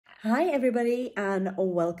Hi everybody and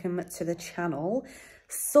welcome to the channel.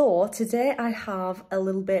 So today I have a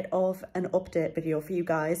little bit of an update video for you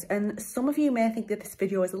guys, and some of you may think that this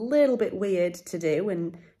video is a little bit weird to do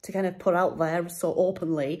and to kind of put out there so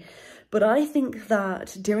openly, but I think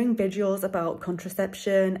that doing videos about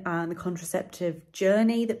contraception and the contraceptive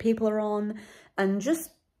journey that people are on and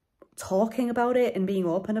just talking about it and being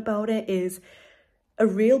open about it is a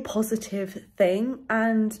real positive thing.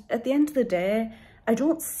 And at the end of the day, I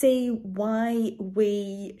don't see why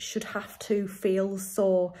we should have to feel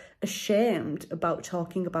so ashamed about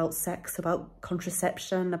talking about sex, about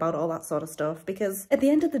contraception, about all that sort of stuff, because at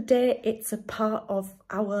the end of the day, it's a part of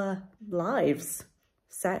our lives.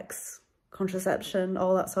 Sex, contraception,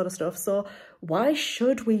 all that sort of stuff. So why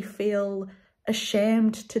should we feel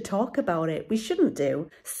ashamed to talk about it? We shouldn't do.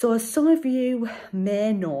 So as some of you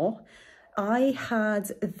may know, I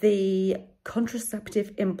had the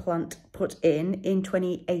contraceptive implant put in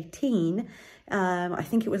 2018. I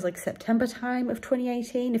think it was like September time of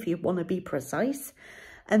 2018, if you want to be precise.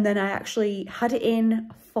 And then I actually had it in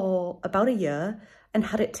for about a year and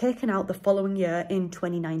had it taken out the following year in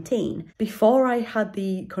 2019. Before I had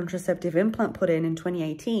the contraceptive implant put in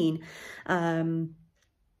 2018,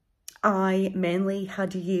 I mainly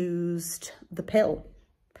had used the pill.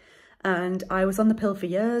 And I was on the pill for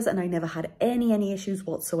years and I never had any issues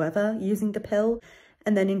whatsoever using the pill.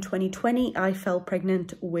 And then in 2020, I fell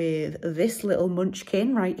pregnant with this little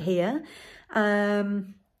munchkin right here.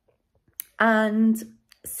 And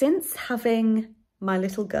since having my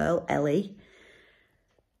little girl, Ellie,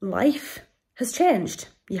 life has changed.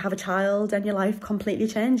 You have a child and your life completely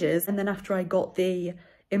changes. And then after I got the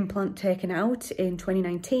implant taken out in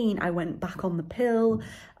 2019, I went back on the pill.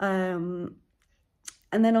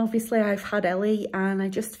 And then obviously I've had Ellie, and I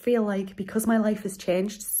just feel like because my life has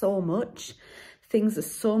changed so much, things are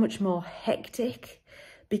so much more hectic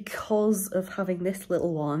because of having this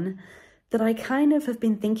little one, that I kind of have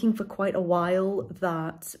been thinking for quite a while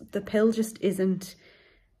that the pill just isn't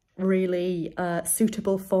really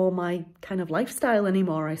suitable for my kind of lifestyle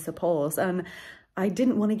anymore, I suppose. And I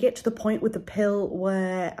didn't want to get to the point with the pill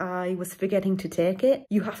where I was forgetting to take it.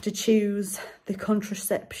 You have to choose the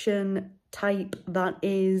contraception type that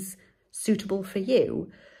is suitable for you,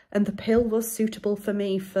 and the pill was suitable for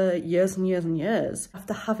me for years and years and years.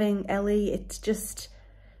 After having Ellie, it's just,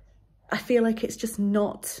 I feel like it's just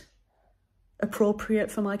not appropriate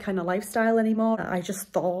for my kind of lifestyle anymore. I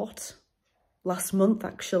just thought last month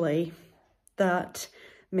actually that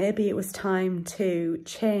maybe it was time to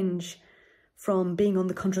change from being on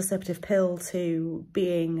the contraceptive pill to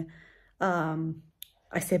being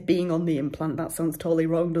I say being on the implant, that sounds totally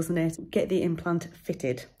wrong, doesn't it? Get the implant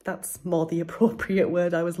fitted. That's more the appropriate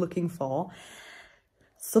word I was looking for.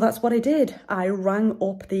 So that's what I did. I rang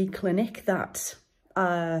up the clinic that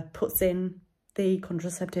puts in the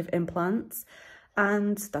contraceptive implants,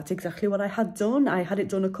 and that's exactly what I had done. I had it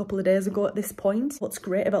done a couple of days ago at this point. What's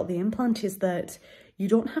great about the implant is that you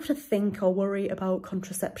don't have to think or worry about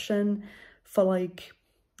contraception for like,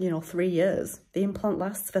 you know, 3 years. The implant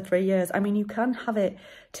lasts for 3 years. I mean, you can have it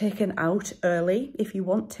taken out early if you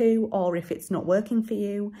want to, or if it's not working for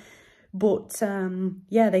you. But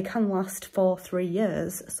yeah, they can last for 3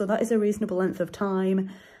 years. So that is a reasonable length of time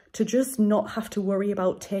to just not have to worry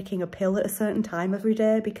about taking a pill at a certain time every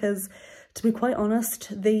day. Because to be quite honest,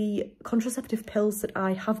 the contraceptive pills that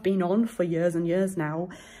I have been on for years and years now,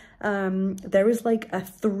 there is like a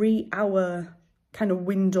 3-hour kind of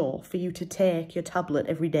window for you to take your tablet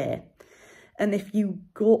every day. And if you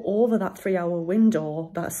go over that 3-hour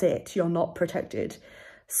window, that's it, you're not protected.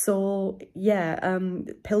 So yeah,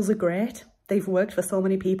 pills are great. They've worked for so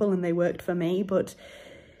many people and they worked for me, but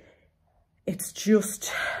it's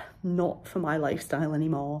just not for my lifestyle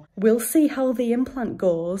anymore. We'll see how the implant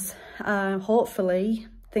goes. Hopefully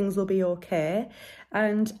things will be okay.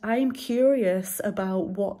 And I'm curious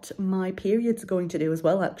about what my period's are going to do as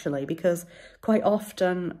well, actually, because quite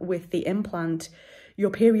often with the implant, your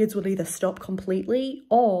periods will either stop completely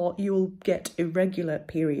or you'll get irregular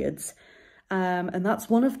periods. And that's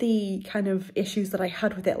one of the kind of issues that I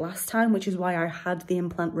had with it last time, which is why I had the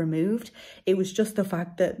implant removed. It was just the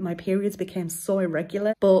fact that my periods became so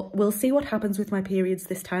irregular. But we'll see what happens with my periods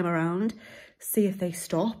this time around. See if they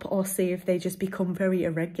stop or see if they just become very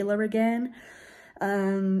irregular again.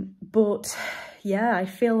 But yeah, I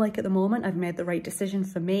feel like at the moment I've made the right decision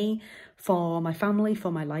for me, for my family,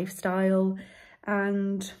 for my lifestyle,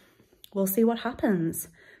 and we'll see what happens.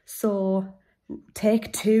 So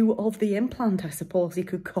take 2 of the implant, I suppose you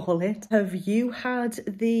could call it. Have you had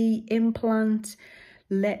the implant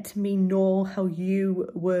Let me know how you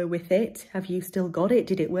were with it. Have you still got it?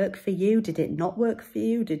 Did it work for you? Did it not work for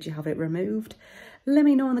you? Did you have it removed? Let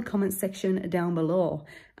me know in the comments section down below.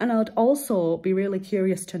 And I'd also be really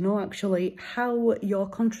curious to know actually how your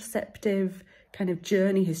contraceptive kind of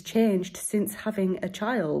journey has changed since having a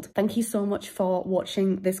child. Thank you so much for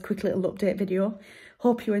watching this quick little update video.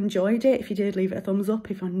 Hope you enjoyed it. If you did, leave it a thumbs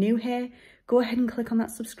up. If you're new here, go ahead and click on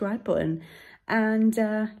that subscribe button. And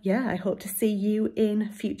yeah, I hope to see you in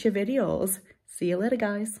future videos. See you later,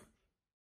 guys.